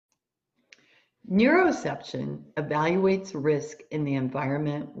Neuroception evaluates risk in the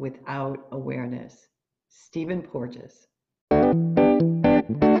environment without awareness. Stephen Porges.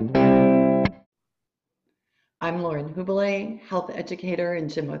 I'm Lauren Hubele, health educator and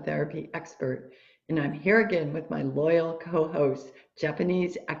gymotherapy expert, and I'm here again with my loyal co-host,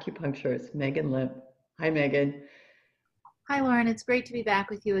 Japanese acupuncturist Megan Limp. Hi, Megan. Hi, Lauren. It's great to be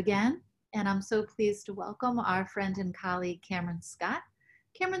back with you again. And I'm so pleased to welcome our friend and colleague, Cameron Scott.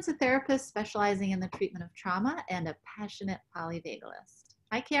 Cameron's a therapist specializing in the treatment of trauma and a passionate polyvagalist.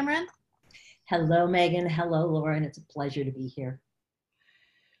 Hi, Cameron. Hello, Megan. Hello, Lauren. It's a pleasure to be here.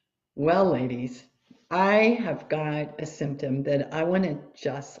 Well, ladies, I have got a symptom that I want to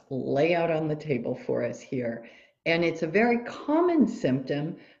just lay out on the table for us here. And it's a very common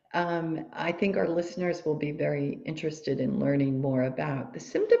symptom. I think our listeners will be very interested in learning more about. The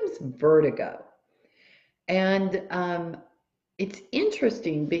symptom's vertigo. And it's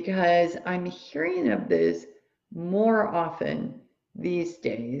interesting because I'm hearing of this more often these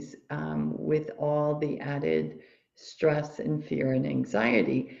days with all the added stress and fear and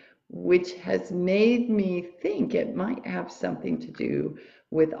anxiety, which has made me think it might have something to do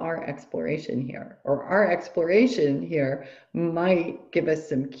with our exploration here, or our exploration here might give us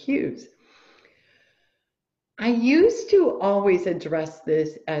some cues. I used to always address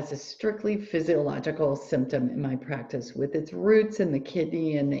this as a strictly physiological symptom in my practice with its roots in the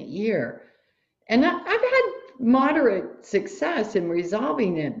kidney and the ear. And I've had moderate success in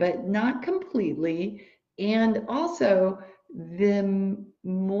resolving it, but not completely. And also, the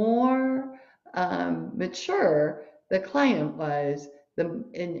more mature the client was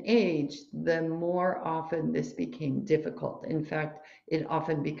in age, the more often this became difficult. In fact, it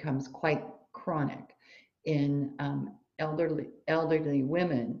often becomes quite chronic in elderly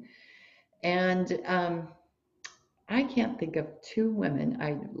women. And I can't think of two women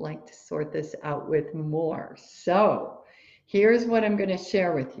I'd like to sort this out with more. So here's what I'm going to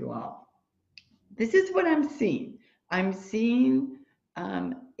share with you all. This is what I'm seeing. I'm seeing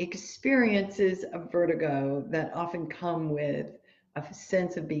experiences of vertigo that often come with a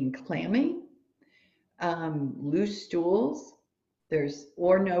sense of being clammy, loose stools,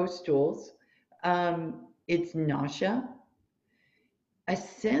 or no stools. It's nausea, a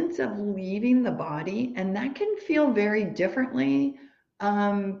sense of leaving the body, and that can feel very differently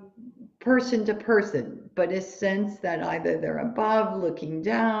person to person, but a sense that either they're above looking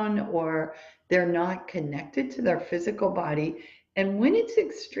down or they're not connected to their physical body. And when it's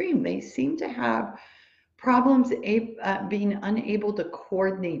extreme, they seem to have problems being unable to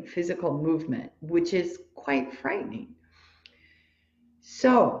coordinate physical movement, which is quite frightening.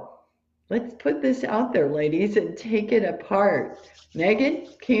 So let's put this out there, ladies, and take it apart. Megan,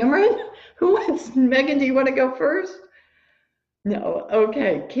 Cameron, who wants? Megan, do you want to go first? No.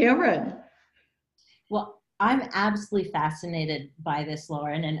 Okay, Cameron. Well, I'm absolutely fascinated by this,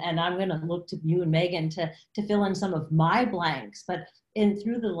 Lauren, and I'm going to look to you and Megan to fill in some of my blanks, but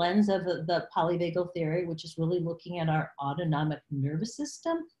through the lens of the polyvagal theory, which is really looking at our autonomic nervous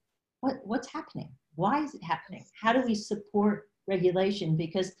system. What's happening? Why is it happening? How do we support regulation?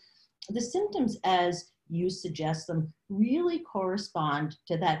 Because the symptoms, as you suggest them, really correspond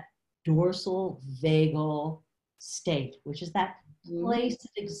to that dorsal vagal state, which is that place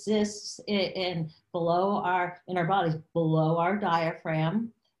that exists in our bodies below our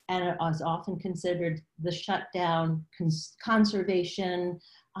diaphragm, and it is often considered the shutdown, conservation.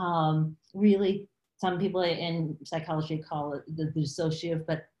 Really, some people in psychology call it the dissociative,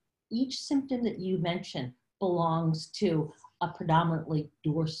 but each symptom that you mentioned belongs to a predominantly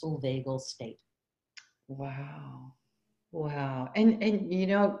dorsal vagal state. Wow. Wow. And you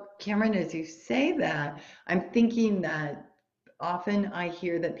know, Cameron, as you say that, I'm thinking that often I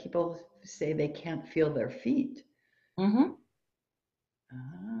hear that people say they can't feel their feet. Mm-hmm.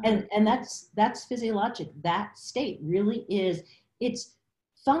 And that's physiologic. That state really is, its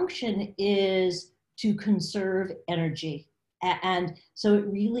function is to conserve energy. And so it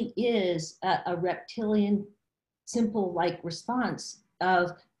really is a reptilian, simple like response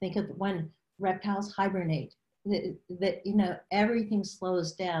of, think of when reptiles hibernate, that everything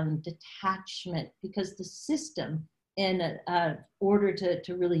slows down, detachment, because the system in order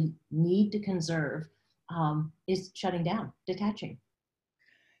to really need to conserve is shutting down, detaching.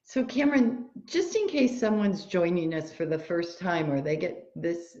 So Cameron, just in case someone's joining us for the first time or they get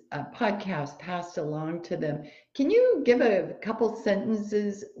this podcast passed along to them, can you give a couple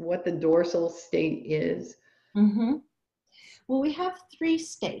sentences what the dorsal state is? Mm-hmm. Well, we have three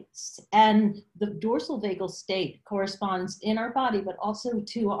states, and the dorsal vagal state corresponds in our body, but also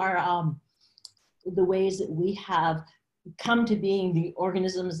to our the ways that we have come to being the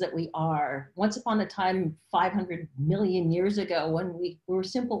organisms that we are. Once upon a time, 500 million years ago, when we were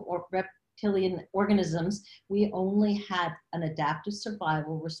simple reptilian organisms, we only had an adaptive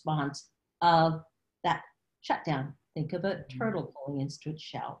survival response of that shutdown. Think of a turtle pulling into its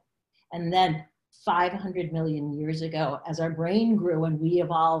shell. And then 500 million years ago, as our brain grew and we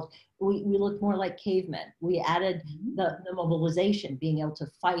evolved, we looked more like cavemen. We added the mobilization, being able to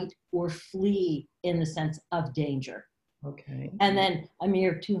fight or flee in the sense of danger. Okay. And then a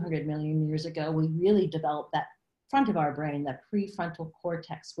mere 200 million years ago, we really developed that front of our brain, that prefrontal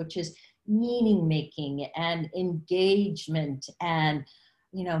cortex, which is meaning making and engagement and,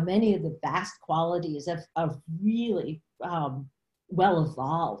 you know, many of the vast qualities of really well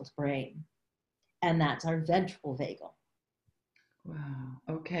evolved brain. And that's our ventral vagal. Wow.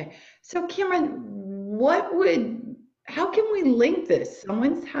 Okay. So Cameron, how can we link this?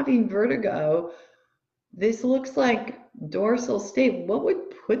 Someone's having vertigo. This looks like dorsal state. What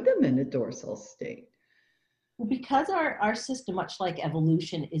would put them in a dorsal state? Well, because our system, much like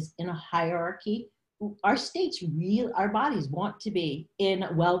evolution, is in a hierarchy, our states our bodies want to be in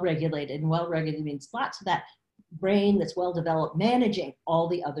well-regulated, and well-regulated means lots of that brain that's well-developed, managing all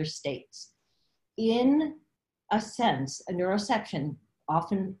the other states. In a sense, a neuroception,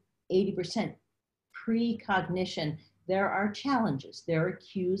 often 80% precognition, there are challenges. There are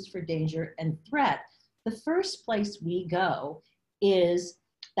cues for danger and threat. The first place we go is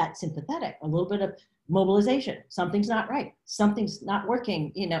that sympathetic, a little bit of mobilization. Something's not right. Something's not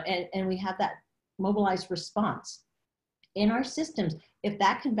working, you know, and we have that mobilized response. In our systems, if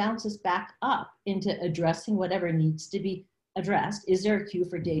that can bounce us back up into addressing whatever needs to be addressed, is there a cue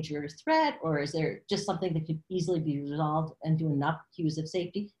for danger or threat, or is there just something that could easily be resolved and do enough cues of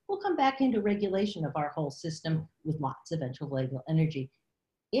safety? We'll come back into regulation of our whole system with lots of ventral vagal energy.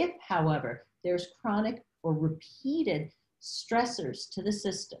 If, however, there's chronic or repeated stressors to the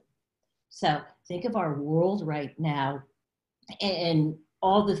system, so think of our world right now and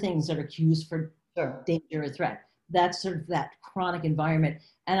all the things that are cues for danger or threat. That's sort of that chronic environment.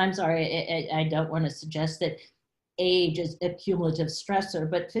 And I'm sorry, I don't want to suggest that age is a cumulative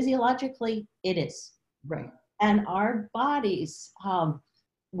stressor, but physiologically it is. Right. And our bodies,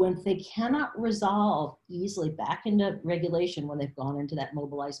 when they cannot resolve easily back into regulation, when they've gone into that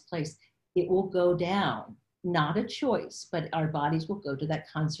mobilized place, it will go down. Not a choice, but our bodies will go to that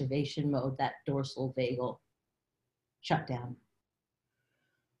conservation mode, that dorsal vagal shutdown.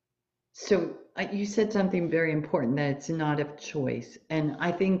 So you said something very important, that it's not a choice. And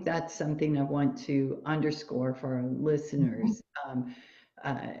I think that's something I want to underscore for our listeners.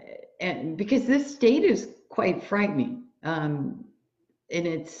 And because this state is quite frightening in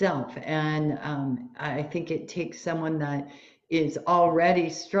itself. And I think it takes someone that is already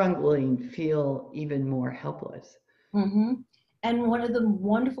struggling feel even more helpless. Mm-hmm. And one of the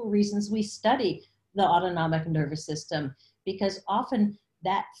wonderful reasons we study the autonomic nervous system, because often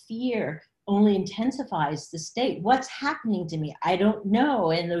that fear only intensifies the state. What's happening to me? I don't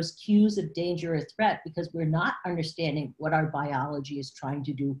know. And those cues of danger or threat, because we're not understanding what our biology is trying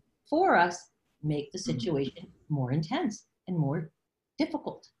to do for us, make the situation more intense and more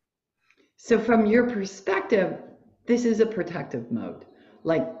difficult. So from your perspective, this is a protective mode.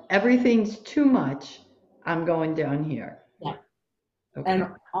 Like everything's too much, I'm going down here. Yeah. Okay. And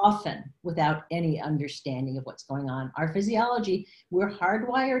often without any understanding of what's going on. Our physiology, we're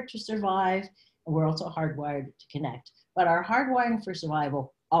hardwired to survive, and we're also hardwired to connect. But our hardwiring for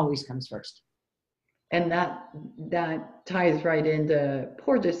survival always comes first. And that ties right into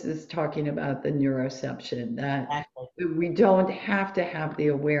Porges is talking about the neuroception, that Exactly. we don't have to have the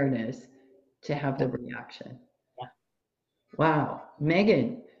awareness to have the reaction. Yeah. Wow.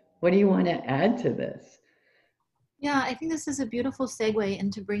 Megan, what do you want to add to this? Yeah, I think this is a beautiful segue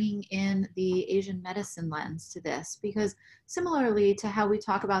into bringing in the Asian medicine lens to this, because similarly to how we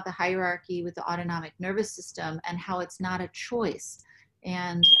talk about the hierarchy with the autonomic nervous system and how it's not a choice,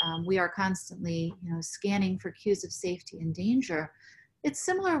 and we are constantly, scanning for cues of safety and danger, it's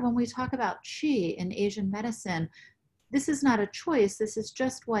similar when we talk about qi in Asian medicine. This is not a choice. This is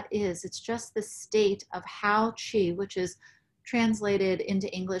just what is. It's just the state of how qi, which is translated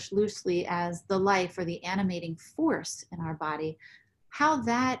into English loosely as the life or the animating force in our body, how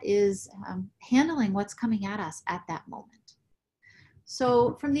that is handling what's coming at us at that moment.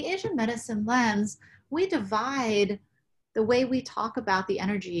 So from the Asian medicine lens, we divide the way we talk about the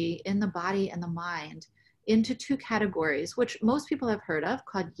energy in the body and the mind into two categories, which most people have heard of,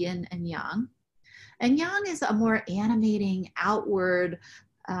 called yin and yang. And yang is a more animating, outward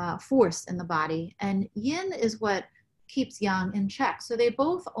force in the body, and yin is what keeps yang in check. So they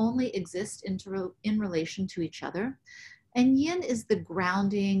both only exist in relation to each other. And yin is the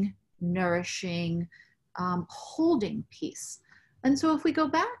grounding, nourishing, holding piece. And so if we go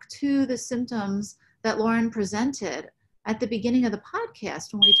back to the symptoms that Lauren presented at the beginning of the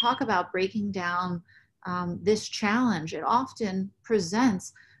podcast, when we talk about breaking down this challenge, it often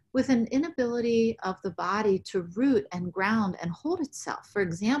presents with an inability of the body to root and ground and hold itself. For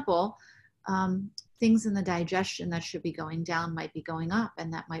example, things in the digestion that should be going down might be going up,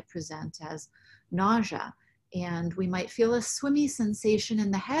 and that might present as nausea. And we might feel a swimmy sensation in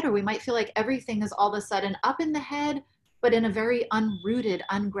the head, or we might feel like everything is all of a sudden up in the head, but in a very unrooted,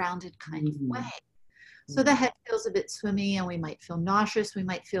 ungrounded kind of way. So the head feels a bit swimmy, and we might feel nauseous. We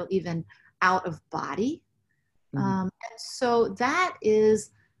might feel even out of body. And so that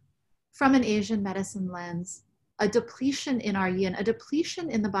is, from an Asian medicine lens, a depletion in our yin, a depletion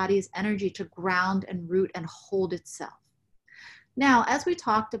in the body's energy to ground and root and hold itself. Now, as we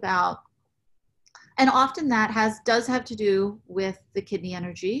talked about, and often that does have to do with the kidney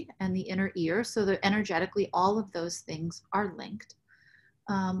energy and the inner ear, so that energetically all of those things are linked.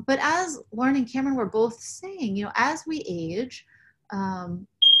 But as Lauren and Cameron were both saying, you know, as we age,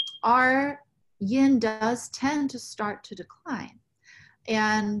 our yin does tend to start to decline.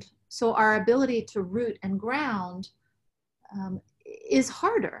 And so our ability to root and ground is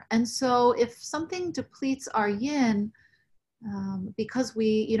harder. And so if something depletes our yin, because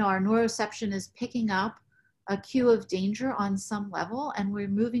we, you know, our neuroception is picking up a cue of danger on some level, and we're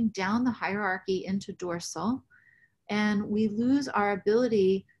moving down the hierarchy into dorsal, and we lose our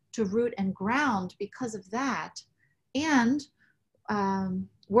ability to root and ground because of that, and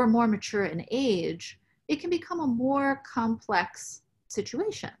we're more mature in age, it can become a more complex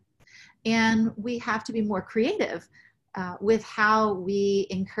situation. And we have to be more creative with how we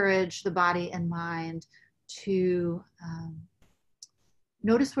encourage the body and mind to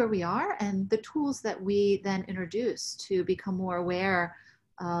notice where we are, and the tools that we then introduce to become more aware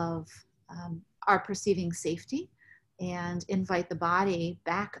of our perceiving safety and invite the body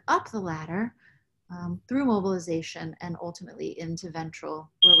back up the ladder through mobilization and ultimately into ventral,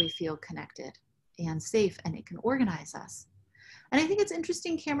 where we feel connected and safe, and it can organize us. And I think it's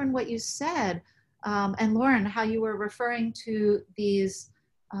interesting, Cameron, what you said, and Lauren, how you were referring to these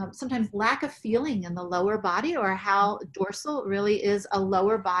sometimes lack of feeling in the lower body, or how dorsal really is a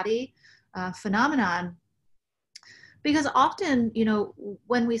lower body phenomenon. Because often, you know,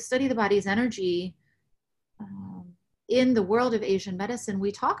 when we study the body's energy in the world of Asian medicine,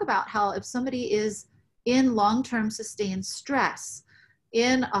 we talk about how if somebody is in long-term sustained stress,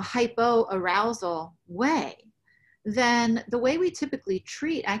 in a hypoarousal way, then the way we typically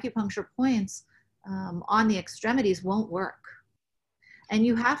treat acupuncture points on the extremities won't work. And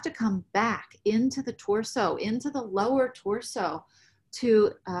you have to come back into the torso, into the lower torso,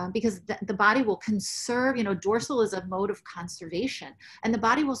 to because the body will conserve, you know, dorsal is a mode of conservation, and the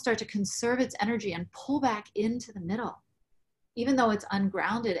body will start to conserve its energy and pull back into the middle, even though it's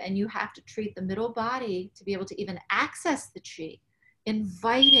ungrounded. And you have to treat the middle body to be able to even access the chi,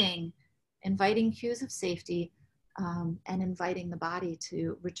 inviting cues of safety, and inviting the body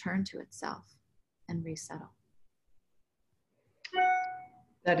to return to itself and resettle.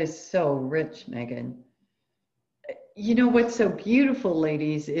 That is so rich, Megan. You know what's so beautiful,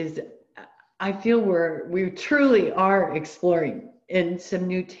 ladies, is I feel we truly are exploring in some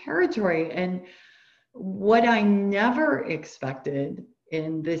new territory. And what I never expected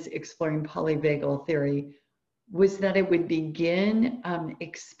in this exploring polyvagal theory was that it would begin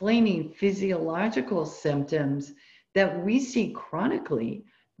explaining physiological symptoms that we see chronically,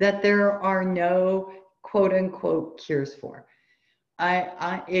 that there are no quote unquote cures for.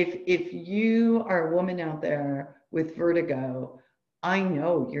 If you are a woman out there with vertigo, I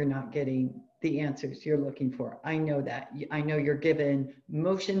know you're not getting the answers you're looking for. I know that. I know you're given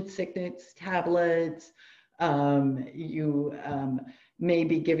motion sickness tablets. You may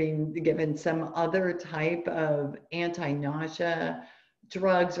be given some other type of anti-nausea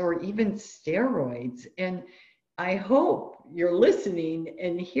drugs, or even steroids. And I hope you're listening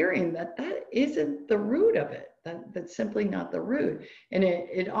and hearing that isn't the root of it. That's simply not the root. And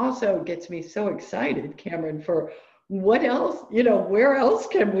it also gets me so excited, Cameron, for what else, you know, where else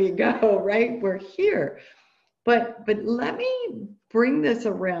can we go, right? We're here. But let me bring this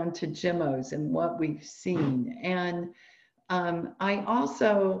around to GMOs and what we've seen. And I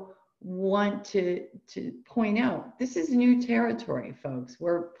also want to point out, this is new territory, folks.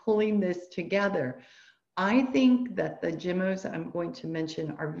 We're pulling this together. I think that the GMOs I'm going to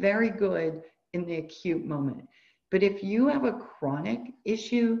mention are very good in the acute moment. But if you have a chronic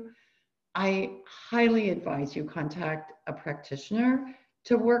issue, I highly advise you contact a practitioner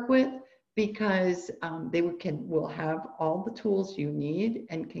to work with, because will have all the tools you need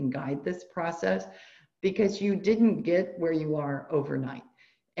and can guide this process, because you didn't get where you are overnight,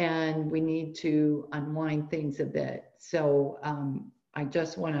 and we need to unwind things a bit. So I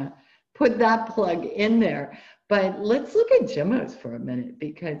just want to put that plug in there. But let's look at Gemmos for a minute,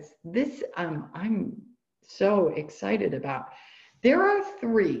 because this I'm so excited about. There are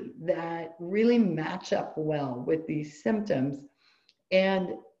three that really match up well with these symptoms,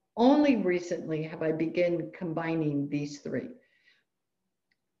 and only recently have I begun combining these three.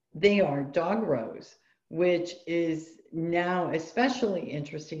 They are dog rose, which is now especially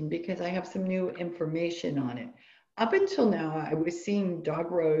interesting because I have some new information on it. Up until now, I was seeing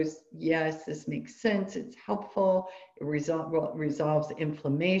dog rose. Yes, this makes sense. It's helpful. It resolves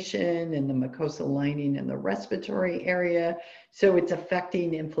inflammation in the mucosal lining in the respiratory area. So it's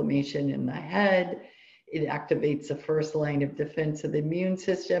affecting inflammation in the head. It activates the first line of defense of the immune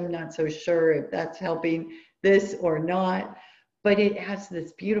system. Not so sure if that's helping this or not, but it has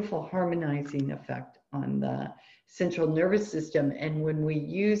this beautiful harmonizing effect on the central nervous system. And when we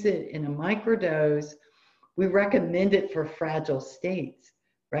use it in a microdose, we recommend it for fragile states,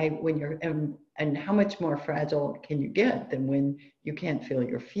 right? When you're, and how much more fragile can you get than when you can't feel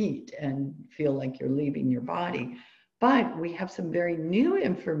your feet and feel like you're leaving your body? But we have some very new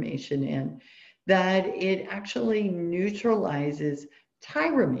information in that it actually neutralizes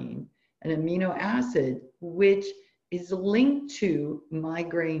tyramine, an amino acid, which is linked to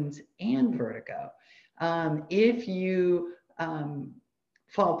migraines and vertigo. If you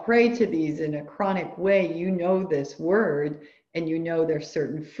fall prey to these in a chronic way, you know this word, and you know there's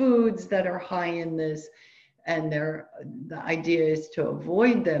certain foods that are high in this, and the idea is to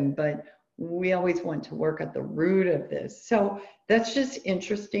avoid them, but we always want to work at the root of this. So that's just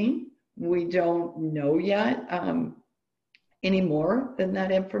interesting. We don't know yet any more than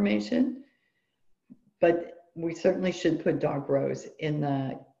that information, but we certainly should put dog rose in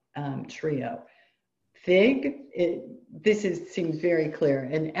the trio. Fig, seems very clear,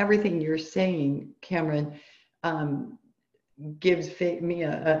 and everything you're saying, Cameron, gives me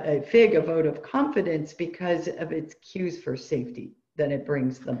a fig a vote of confidence because of its cues for safety that it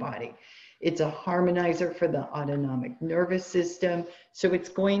brings the body. It's a harmonizer for the autonomic nervous system, so it's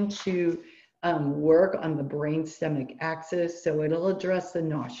going to work on the brain-stomach axis, so it'll address the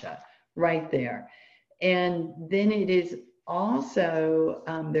nausea right there. And then it is also,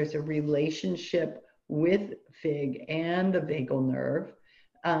 there's a relationship with fig and the vagal nerve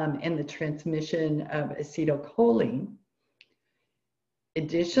and the transmission of acetylcholine.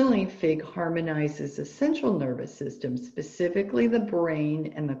 Additionally, fig harmonizes the central nervous system, specifically the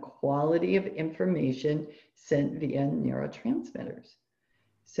brain and the quality of information sent via neurotransmitters.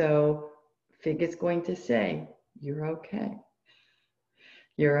 So fig is going to say, you're okay.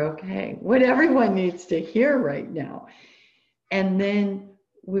 You're okay. What everyone needs to hear right now. And then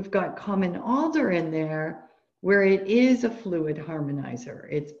we've got common alder in there, where it is a fluid harmonizer.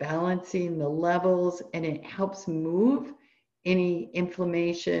 It's balancing the levels, and it helps move any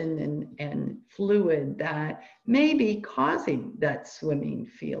inflammation and fluid that may be causing that swimming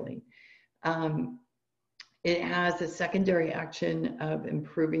feeling. It has a secondary action of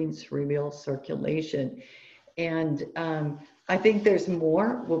improving cerebral circulation. And I think there's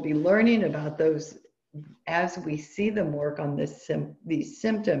more. We'll be learning about those as we see them work on these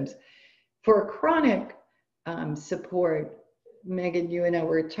symptoms. For chronic support, Megan, you and I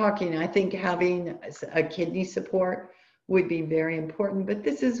were talking, I think having a kidney support would be very important, but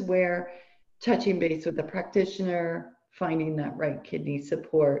this is where touching base with the practitioner, finding that right kidney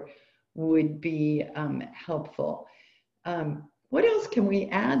support would be helpful. What else can we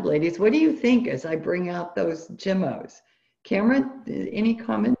add, ladies? What do you think as I bring out those Gemmos? Cameron, any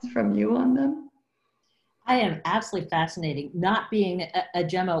comments from you on them? I am absolutely fascinating, not being a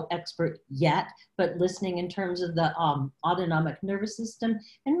Gemmo expert yet, but listening in terms of the autonomic nervous system,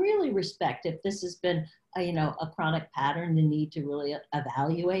 and really respect if this has been a chronic pattern, the need to really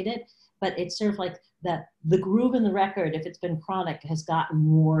evaluate it. But it's sort of like the groove in the record, if it's been chronic, has gotten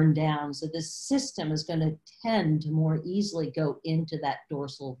worn down. So this system is going to tend to more easily go into that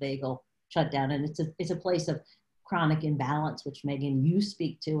dorsal vagal shutdown. And it's a place of chronic imbalance, which Megan, you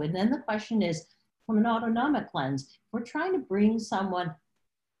speak to. And then the question is, from an autonomic lens, we're trying to bring someone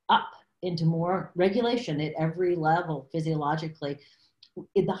up into more regulation at every level physiologically.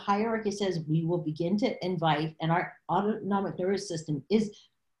 The hierarchy says we will begin to invite, and our autonomic nervous system is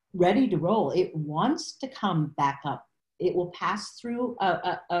ready to roll. It wants to come back up. It will pass through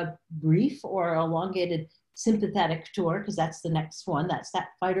a brief or elongated sympathetic tour, because that's the next one. That's that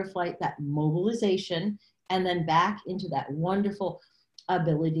fight or flight, that mobilization, and then back into that wonderful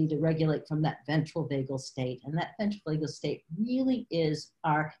ability to regulate from that ventral vagal state. And that ventral vagal state really is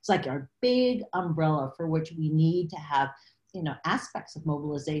it's like our big umbrella for which we need to have, aspects of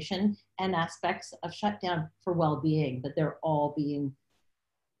mobilization and aspects of shutdown for well-being, but they're all being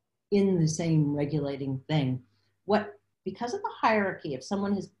in the same regulating thing. Because of the hierarchy, if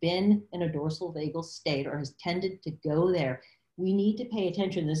someone has been in a dorsal vagal state or has tended to go there, we need to pay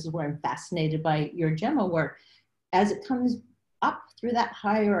attention. This is where I'm fascinated by your Gemma work. As it comes up through that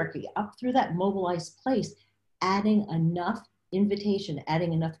hierarchy, up through that mobilized place, adding enough invitation,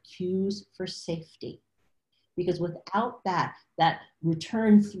 adding enough cues for safety. Because without that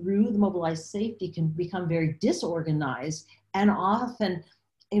return through the mobilized safety can become very disorganized and often,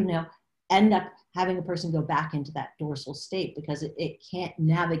 end up having a person go back into that dorsal state because it can't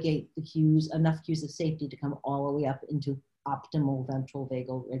navigate enough cues of safety to come all the way up into optimal ventral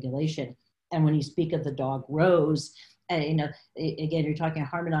vagal regulation. And when you speak of the dog Rose, again, you're talking a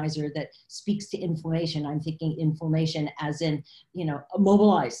harmonizer that speaks to inflammation. I'm thinking inflammation as in,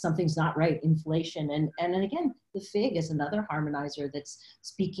 immobilized, something's not right, inflation. And again, the FIG is another harmonizer that's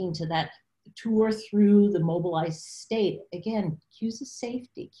speaking to that tour through the mobilized state. Again, cues of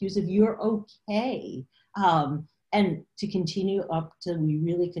safety, cues of you're okay. And to continue up till we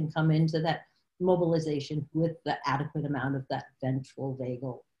really can come into that mobilization with the adequate amount of that ventral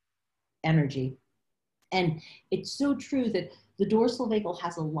vagal energy. And it's so true that the dorsal vagal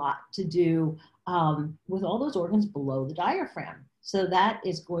has a lot to do with all those organs below the diaphragm. So that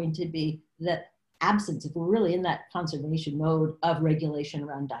is going to be the absence, if we're really in that conservation mode of regulation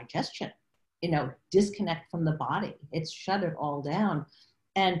around digestion, disconnect from the body. It's shut it all down.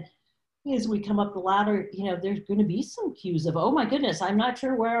 And as we come up the ladder, there's going to be some cues of, oh my goodness, I'm not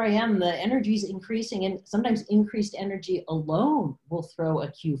sure where I am. The energy's increasing, and sometimes increased energy alone will throw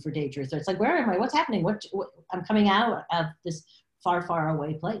a cue for danger. So it's like, where am I? What's happening? What I'm coming out of this far, far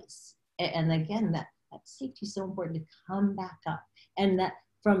away place. And again, that safety is so important to come back up. And that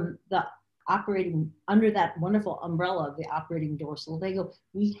from the operating under that wonderful umbrella of the operating dorsal vagal,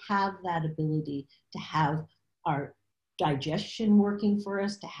 we have that ability to have our digestion working for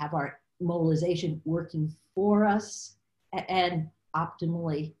us, to have our mobilization working for us, and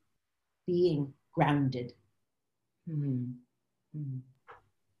optimally being grounded. Cameron,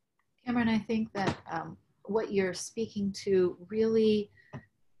 I think that what you're speaking to really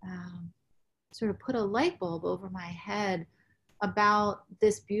sort of put a light bulb over my head about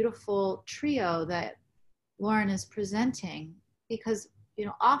this beautiful trio that Lauren is presenting, because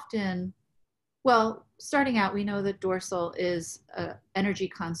often, well, starting out, we know that dorsal is energy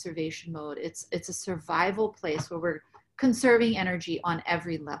conservation mode. It's a survival place where we're conserving energy on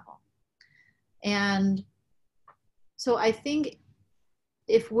every level. And so I think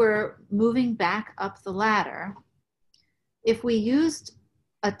if we're moving back up the ladder, if we used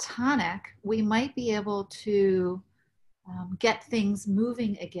a tonic, we might be able to get things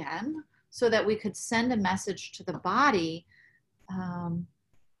moving again so that we could send a message to the body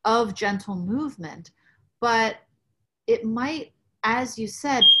of gentle movement. But it might, as you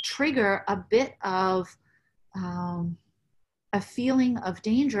said, trigger a bit of a feeling of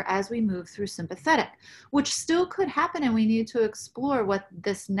danger as we move through sympathetic, which still could happen, and we need to explore what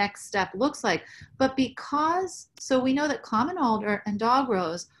this next step looks like. But so we know that common alder and dog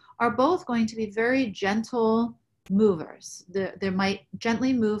rose are both going to be very gentle movers. They might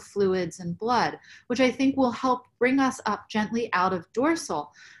gently move fluids and blood, which I think will help bring us up gently out of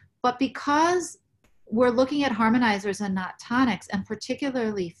dorsal. But because we're looking at harmonizers and not tonics, and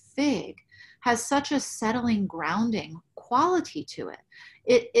particularly FIG has such a settling, grounding quality to it,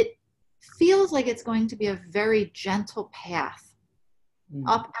 it feels like it's going to be a very gentle path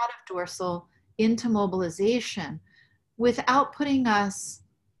up out of dorsal into mobilization without putting us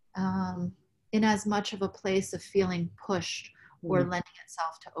in as much of a place of feeling pushed or lending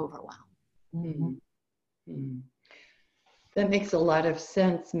itself to overwhelm. That makes a lot of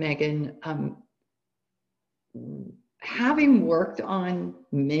sense, Megan. Having worked on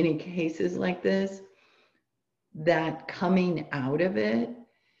many cases like this, that coming out of it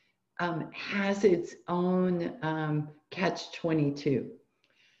has its own catch-22,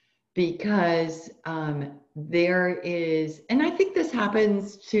 because there is, and I think this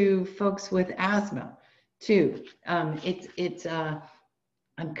happens to folks with asthma too. I'm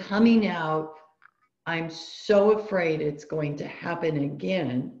coming out, I'm so afraid it's going to happen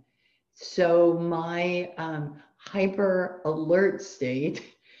again. So my hyper alert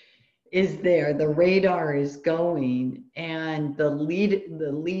state is there, the radar is going, and the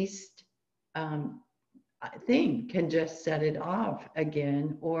least thing can just set it off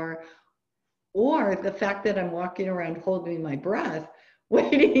again, or the fact that I'm walking around holding my breath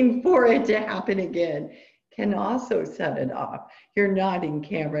waiting for it to happen again can also set it off. You're nodding,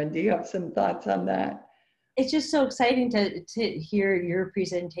 Cameron. Do you have some thoughts on that? It's just so exciting to hear your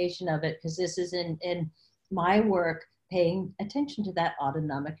presentation of it, because this is in my work paying attention to that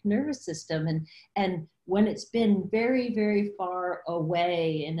autonomic nervous system, and when it's been very, very far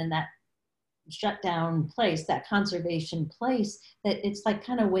away and in that shut down place, that conservation place, that it's like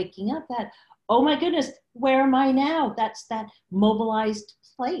kind of waking up that, oh my goodness, where am I now? That's that mobilized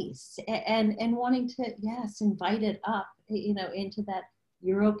place, and wanting to, yes, invite it up, into that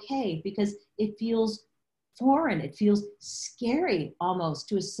you're okay, because it feels foreign. It feels scary almost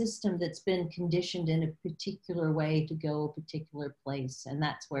to a system that's been conditioned in a particular way to go a particular place. And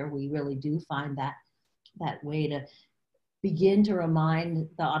that's where we really do find that way to begin to remind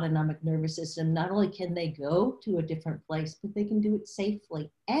the autonomic nervous system, not only can they go to a different place, but they can do it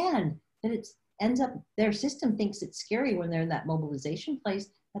safely. And that it ends up, their system thinks it's scary when they're in that mobilization place,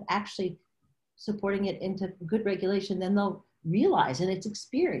 but actually supporting it into good regulation, then they'll realize, and it's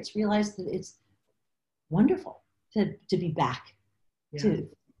experience, realize that it's wonderful to be back.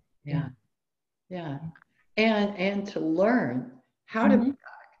 Yeah. And to learn how to be back.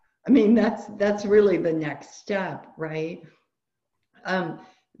 I mean, that's really the next step, right?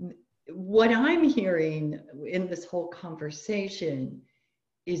 What I'm hearing in this whole conversation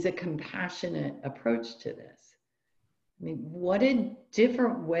is a compassionate approach to this. I mean, what a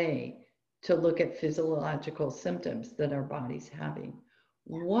different way to look at physiological symptoms that our body's having.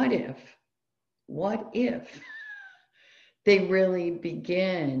 What if they really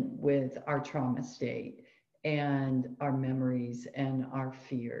begin with our trauma state and our memories and our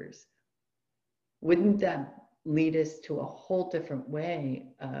fears? Wouldn't that lead us to a whole different way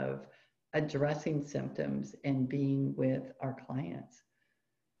of addressing symptoms and being with our clients?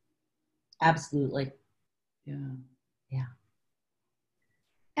 Absolutely. Yeah.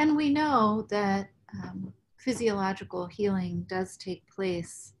 And we know that physiological healing does take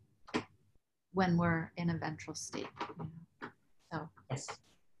place when we're in a ventral state. So yes,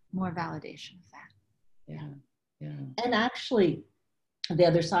 more validation of that. Yeah. And actually, the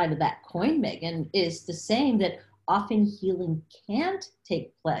other side of that coin, Megan, is the saying that often healing can't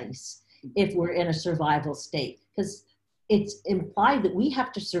take place if we're in a survival state, because it's implied that we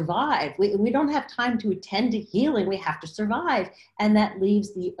have to survive. We don't have time to attend to healing. We have to survive. And that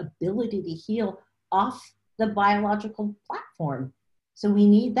leaves the ability to heal off the biological platform. So we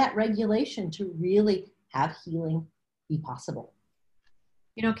need that regulation to really have healing be possible.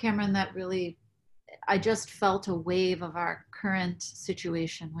 Cameron, that really, I just felt a wave of our current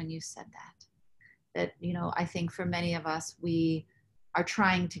situation when you said that, I think for many of us, we are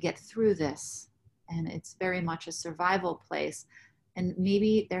trying to get through this, and it's very much a survival place. And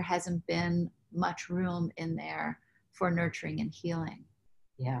maybe there hasn't been much room in there for nurturing and healing.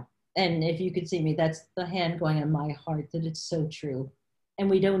 Yeah. And if you could see me, that's the hand going on my heart, that it's so true. And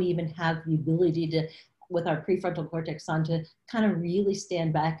we don't even have the ability to, with our prefrontal cortex on, to kind of really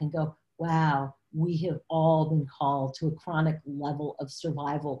stand back and go, wow, we have all been called to a chronic level of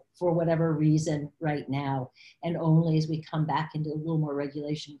survival for whatever reason right now. And only as we come back into a little more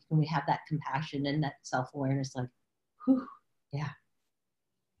regulation can we have that compassion and that self-awareness, like, whew, yeah.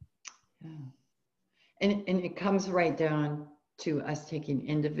 And it comes right down to us taking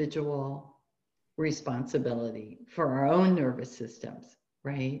individual responsibility for our own nervous systems,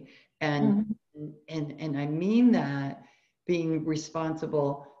 right? And I mean that being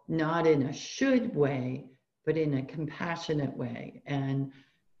responsible not in a should way, but in a compassionate way, and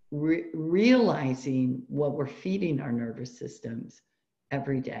realizing what we're feeding our nervous systems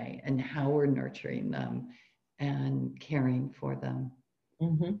every day and how we're nurturing them and caring for them.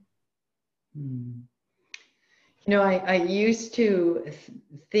 I used to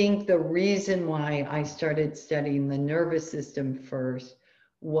think the reason why I started studying the nervous system first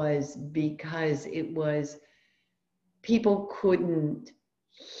was because people couldn't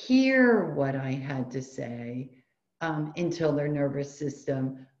hear what I had to say until their nervous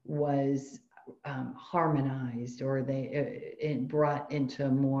system was harmonized, or it brought into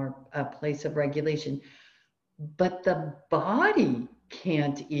a place of regulation. But the body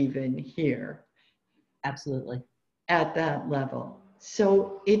can't even hear. Absolutely. At that level.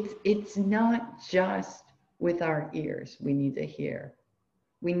 So it's not just with our ears we need to hear.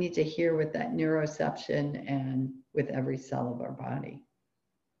 We need to hear with that neuroception and with every cell of our body.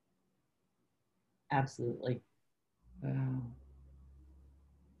 Absolutely. Wow.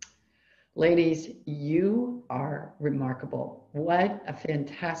 Ladies, you are remarkable. What a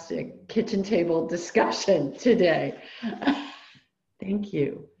fantastic kitchen table discussion today. Thank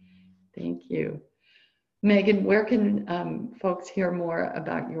you. Thank you. Megan, where can folks hear more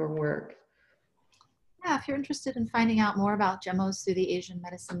about your work? Yeah, if you're interested in finding out more about GEMOs through the Asian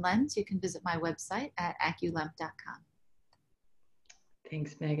medicine lens, you can visit my website at aculemp.com.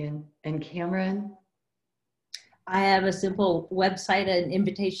 Thanks, Megan. And Cameron? I have a simple website, an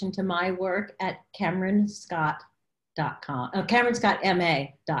invitation to my work at CameronScott.com,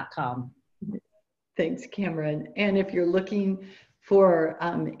 CameronScottMA.com. Thanks, Cameron. And if you're looking for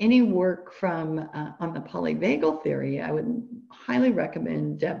any work from on the polyvagal theory, I would highly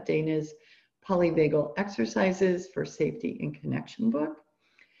recommend Deb Dana's Polyvagal Exercises for Safety and Connection book.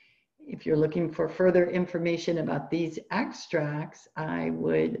 If you're looking for further information about these extracts, I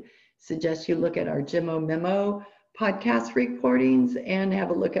would suggest you look at our GEMO Memo podcast recordings and have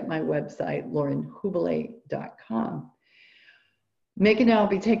a look at my website, laurenhubile.com. Megan and I will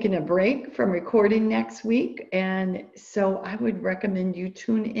be taking a break from recording next week, and so I would recommend you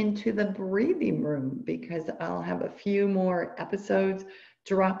tune into the breathing room because I'll have a few more episodes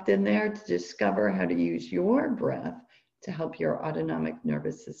dropped in there to discover how to use your breath to help your autonomic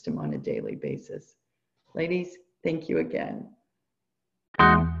nervous system on a daily basis. Ladies, thank you again.